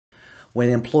When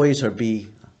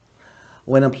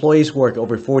when employees work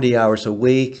over 40 hours a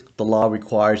week, the law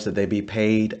requires that they be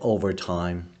paid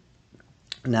overtime.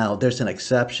 Now, there's an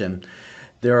exception.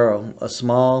 There are a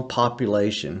small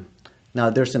population. Now,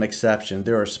 there's an exception.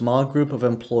 There are a small group of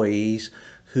employees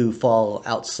who fall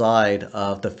outside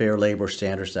of the Fair Labor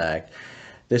Standards Act.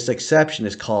 This exception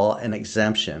is called an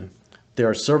exemption. There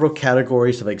are several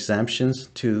categories of exemptions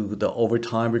to the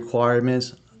overtime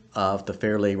requirements of the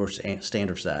Fair Labor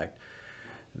Standards Act.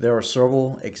 There are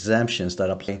several exemptions that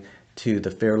apply to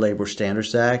the Fair Labor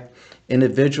Standards Act.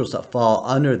 Individuals that fall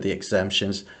under the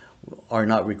exemptions are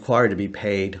not required to be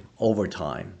paid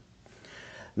overtime.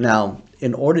 Now,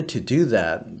 in order to do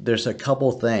that, there's a couple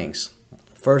things.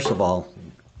 First of all,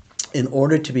 in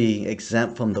order to be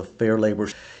exempt from the Fair Labor,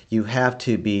 you have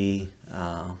to be,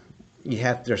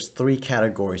 there's three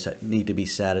categories that need to be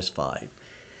satisfied.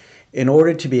 In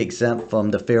order to be exempt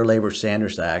from the Fair Labor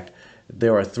Standards Act,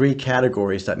 there are three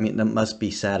categories that must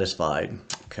be satisfied.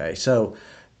 Okay, so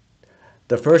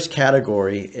the first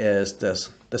category is the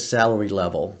salary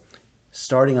level.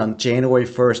 Starting on January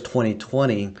 1st,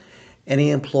 2020,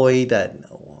 any employee that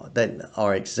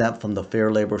are exempt from the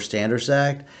Fair Labor Standards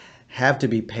Act have to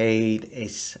be paid a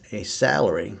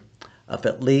salary of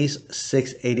at least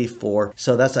 $684.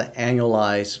 So that's an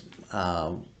annualized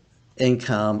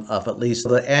income of at least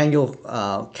the annual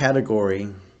category.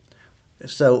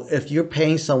 So if you're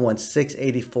paying someone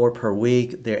 $684 per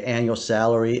week, their annual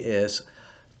salary is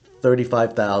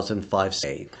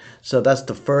 $35,508. So that's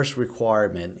the first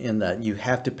requirement, in that you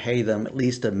have to pay them at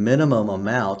least a minimum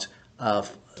amount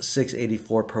of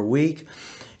 $684 per week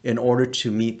in order to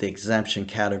meet the exemption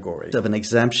category. Of an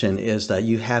exemption is that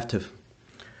you have to,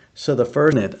 so the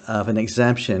first of an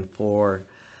exemption for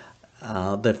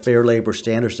the Fair Labor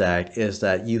Standards Act is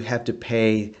that you have to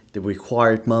pay the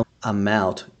required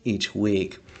amount each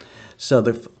week. So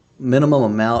the minimum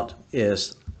amount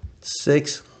is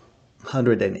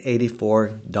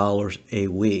 $684 a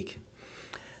week.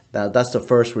 Now, that's the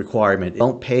first requirement.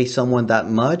 Don't pay someone that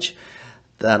amount,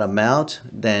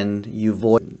 then you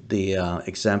void the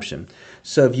exemption.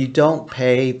 So if you don't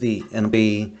pay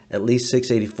at least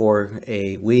 $684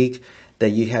 a week,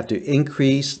 then you have to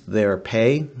increase their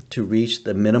pay to reach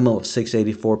the minimum of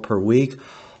 $684 per week,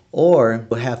 or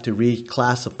you have to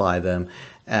reclassify them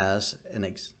as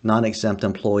a non-exempt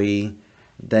employee.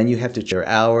 Then you have to check their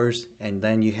hours, and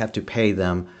then you have to pay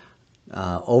them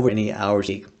over any hours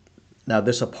a week. Now,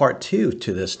 there's a part two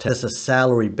to this test, a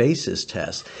salary basis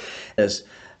test. As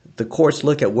the courts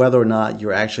look at whether or not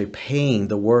you're actually paying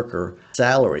the worker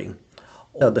salary.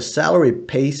 So the salary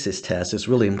basis test is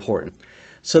really important.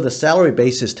 So the salary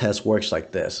basis test works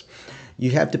like this. You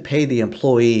have to pay the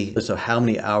employee of how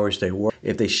many hours they work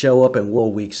if they show up in a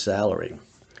week's salary.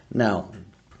 Now,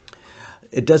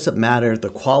 it doesn't matter the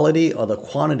quality or the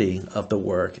quantity of the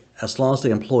work, as long as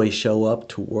the employees show up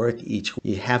to work each week,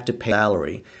 you have to pay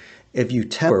salary. If you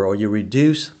temper or you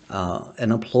reduce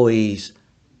an employee's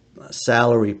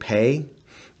salary pay,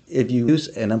 if you reduce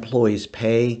an employee's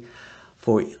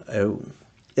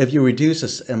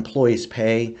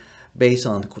pay based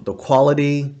on the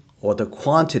quality or the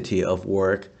quantity of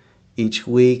work each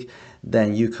week,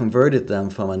 then you converted them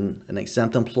from an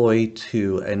exempt employee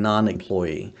to a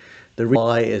non-employee. The reason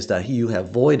why is that you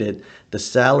have voided the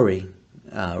salary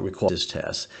requirements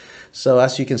test. So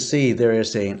as you can see, there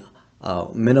is a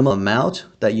minimum amount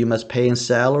that you must pay in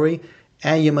salary,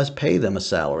 and you must pay them a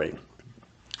salary.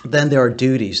 Then there are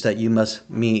duties that you must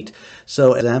meet.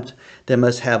 So exempt, they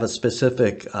must have a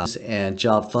specific and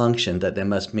job function that they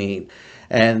must meet.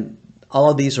 And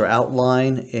all of these are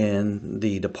outlined in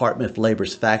the Department of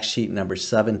Labor's fact sheet number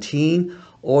 17,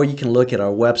 or you can look at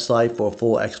our website for a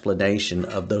full explanation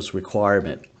of those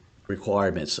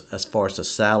requirements as far as the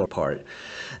salary part.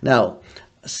 Now,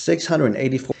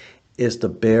 $684 is the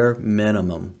bare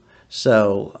minimum.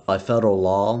 So by federal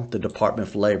law, the Department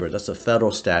of Labor, that's a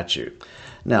federal statute.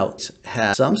 Now,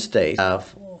 some states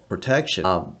have protection.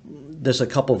 There's a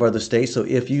couple of other states. So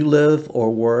if you live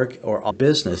or work or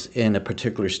business in a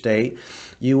particular state,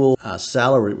 you will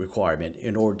salary requirement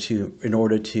in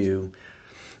order to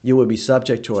you will be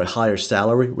subject to a higher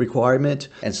salary requirement.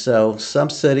 And so some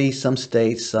cities, some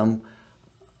cities have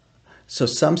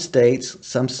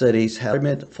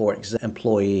requirement for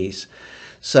employees.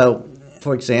 So,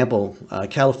 for example,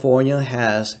 California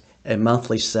has a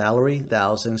monthly salary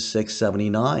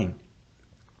 $1,679.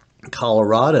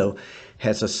 Colorado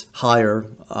has a higher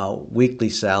weekly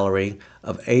salary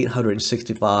of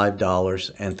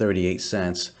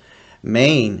 $865.38.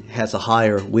 Maine has a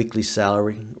higher weekly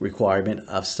salary requirement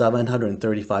of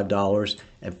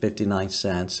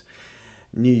 $735.59.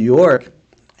 New York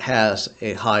has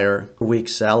a higher week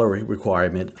salary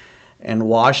requirement, and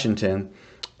Washington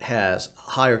has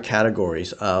higher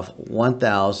categories of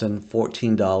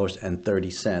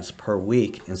 $1,014.30 per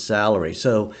week in salary.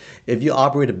 So if you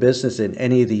operate a business in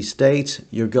any of these states,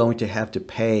 you're going to have to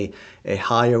pay a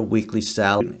higher weekly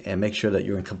salary and make sure that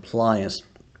you're in compliance.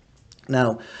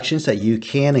 Now, actions that you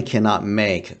can and cannot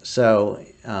make. So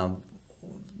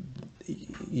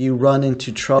you run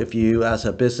into trouble if you, as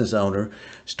a business owner,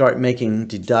 start making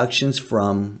deductions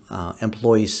from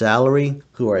employee salary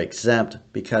who are exempt,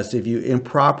 because if you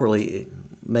improperly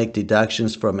make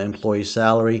deductions from employee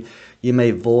salary, you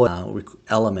may void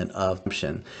element of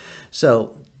exemption.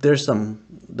 So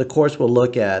the courts will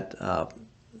look at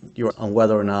on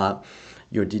whether or not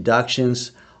your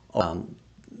deductions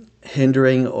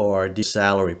hindering or the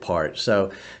salary part. So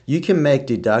you can make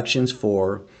deductions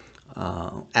for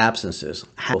absences,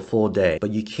 a full day,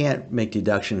 but you can't make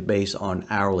deductions based on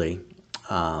hourly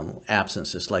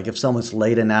absences. Like if someone's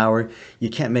late an hour, you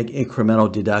can't make incremental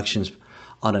deductions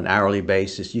on an hourly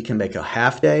basis. You can make a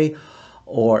half day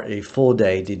or a full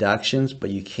day deductions, but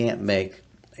you can't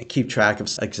keep track of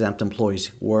exempt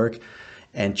employees' work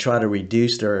and try to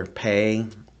reduce their pay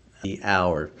the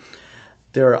hour.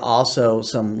 There are also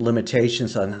some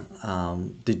limitations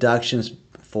on deductions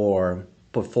for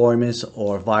performance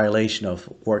or violation of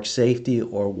work safety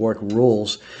or work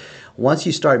rules. Once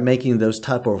you start making those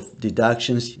type of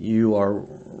deductions, you're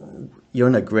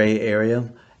in a gray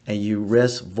area and you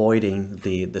risk voiding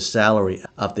the salary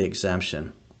of the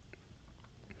exemption.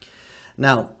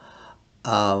 Now,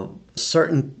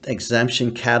 certain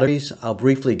exemption categories, I'll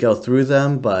briefly go through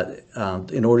them, but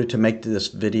in order to make this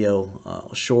video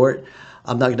short,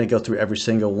 I'm not going to go through every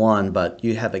single one, but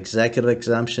you have executive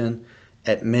exemption,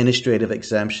 administrative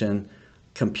exemption,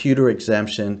 computer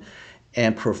exemption,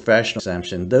 and professional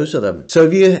exemption. Those are the.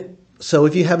 So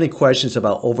if you have any questions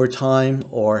about overtime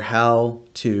or how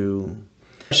to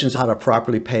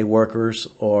properly pay workers,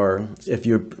 or if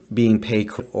you're being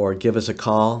paid, or give us a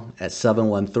call at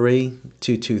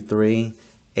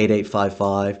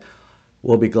 713-223-8855.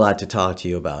 We'll be glad to talk to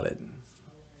you about it.